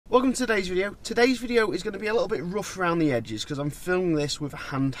Welcome to today's video. Today's video is going to be a little bit rough around the edges because I'm filming this with a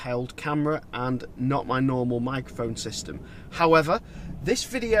handheld camera and not my normal microphone system. However, this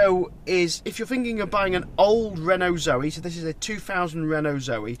video is, if you're thinking of buying an old Renault Zoe, so this is a 2000 Renault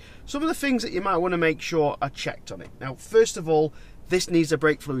Zoe, some of the things that you might want to make sure are checked on it. Now, first of all, this needs a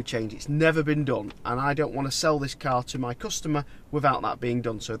brake fluid change. It's never been done, and I don't want to sell this car to my customer without that being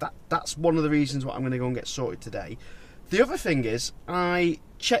done. So that's one of the reasons why I'm going to go and get sorted today. The other thing is, I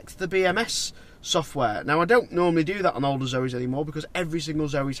checked the BMS software. Now, I don't normally do that on older Zoes anymore because every single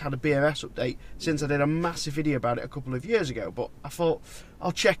Zoe's had a BMS update since I did a massive video about it a couple of years ago. But I thought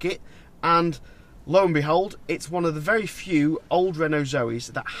I'll check it, and lo and behold, it's one of the very few old Renault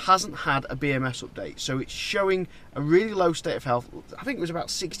Zoes that hasn't had a BMS update. So it's showing a really low state of health. I think it was about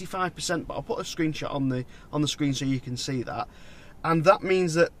 65%, but I'll put a screenshot on the screen so you can see that. And that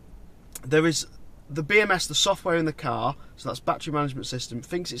means that there is the BMS, the software in the car, so that's battery management system,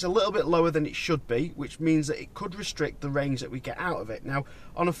 thinks it's a little bit lower than it should be, which means that it could restrict the range that we get out of it. Now,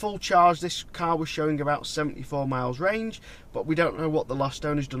 on a full charge, this car was showing about 74 miles range, but we don't know what the last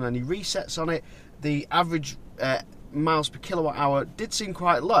owner's done any resets on it. The average miles per kilowatt hour did seem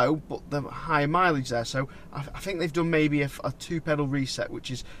quite low, but the higher mileage there, so I think they've done maybe a two-pedal reset, which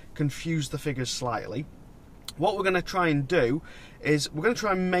has confused the figures slightly. What we're going to try and do is we're going to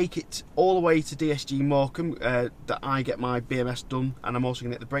try and make it all the way to DSG Morecambe, that I get my BMS done, and I'm also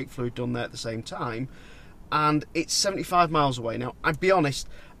going to get the brake fluid done there at the same time. And it's 75 miles away. Now, I'd be honest,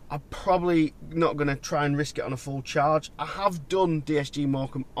 I'm probably not going to try and risk it on a full charge. I have done DSG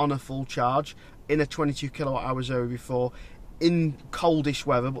Morecambe on a full charge in a 22 kilowatt hour Zoe before in coldish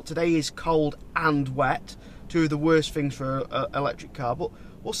weather, but today is cold and wet, two of the worst things for an electric car. But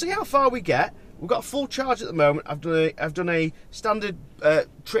we'll see how far we get. We've got a full charge at the moment. I've done a standard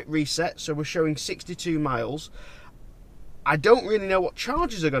trip reset, so we're showing 62 miles. I don't really know what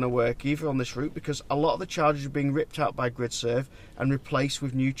chargers are going to work either on this route, because a lot of the chargers are being ripped out by GridServe and replaced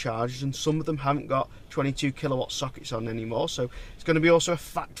with new chargers, and some of them haven't got 22 kilowatt sockets on anymore, so it's going to be also a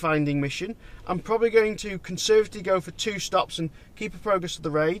fact-finding mission. I'm probably going to conservatively go for 2 stops and keep a progress of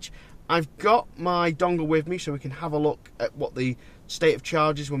the range. I've got my dongle with me so we can have a look at what the state of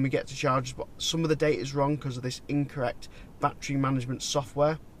charge is when we get to charges, but some of the data is wrong because of this incorrect battery management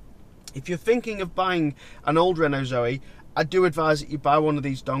software. If you're thinking of buying an old Renault Zoe, I do advise that you buy one of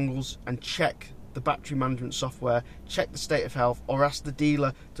these dongles and check the battery management software, check the state of health, or ask the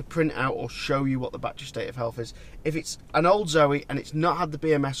dealer to print out or show you what the battery state of health is. If it's an old Zoe and it's not had the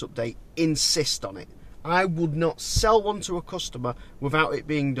BMS update, insist on it. I would not sell one to a customer without it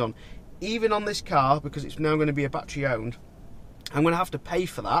being done. Even on this car, because it's now going to be a battery owned, I'm going to have to pay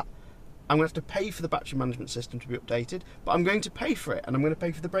for that. I'm going to have to pay for the battery management system to be updated, but I'm going to pay for it, and I'm going to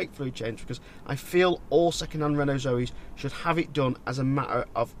pay for the brake fluid change, because I feel all second-hand Renault Zoes should have it done as a matter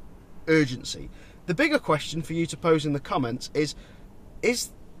of urgency. The bigger question for you to pose in the comments is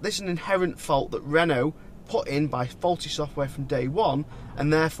this an inherent fault that Renault put in by faulty software from day one,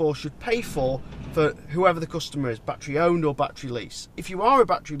 and therefore should pay for whoever the customer is, battery owned or battery lease? If you are a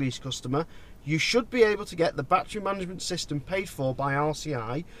battery lease customer, you should be able to get the battery management system paid for by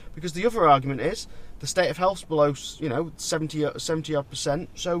RCI, because the other argument is the state of health's below, 70 odd percent,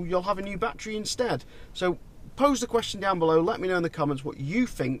 so you'll have a new battery instead. So pose the question down below, let me know in the comments what you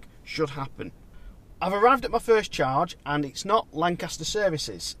think should happen. I've arrived at my first charge, and it's not Lancaster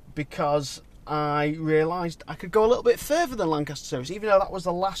Services, because I realised I could go a little bit further than Lancaster Service, even though that was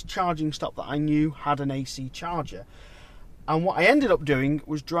the last charging stop that I knew had an AC charger. And what I ended up doing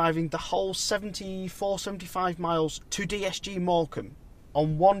was driving the whole 75 miles to DSG Morecambe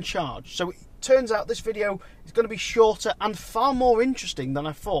on one charge. So it turns out this video is going to be shorter and far more interesting than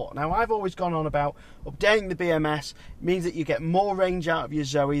I thought. Now, I've always gone on about updating the BMS. It means that you get more range out of your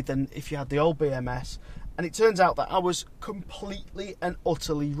Zoe than if you had the old BMS. And it turns out that I was completely and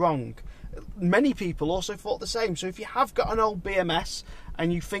utterly wrong. Many people also thought the same. So if you have got an old BMS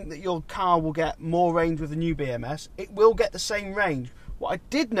and you think that your car will get more range with a new BMS, it will get the same range. What I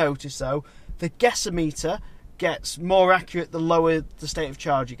did notice though, the guessometer gets more accurate the lower the state of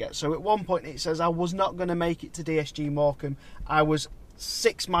charge you get. So at one point it says I was not going to make it to DSG Morecambe. I was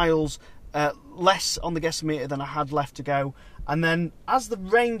 6 miles less on the guessometer than I had left to go. And then as the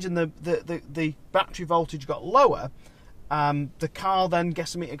range and the battery voltage got lower, the car then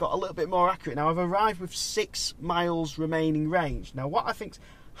guessometer got a little bit more accurate. Now I've arrived with 6 miles remaining range. Now what I think's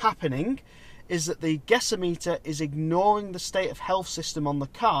happening is that the guessometer is ignoring the state of health system on the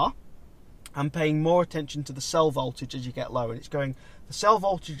car and paying more attention to the cell voltage as you get lower. And it's going, the cell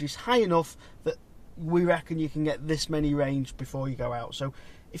voltage is high enough that we reckon you can get this many range before you go out. So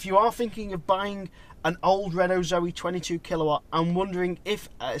if you are thinking of buying an old Renault Zoe 22 kilowatt and wondering if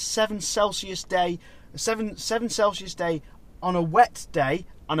a 7 Celsius day on a wet day,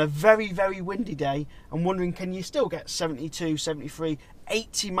 on a very, very windy day, and wondering can you still get 72, 73,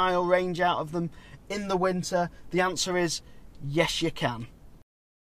 80 mile range out of them in the winter, the answer is yes, you can.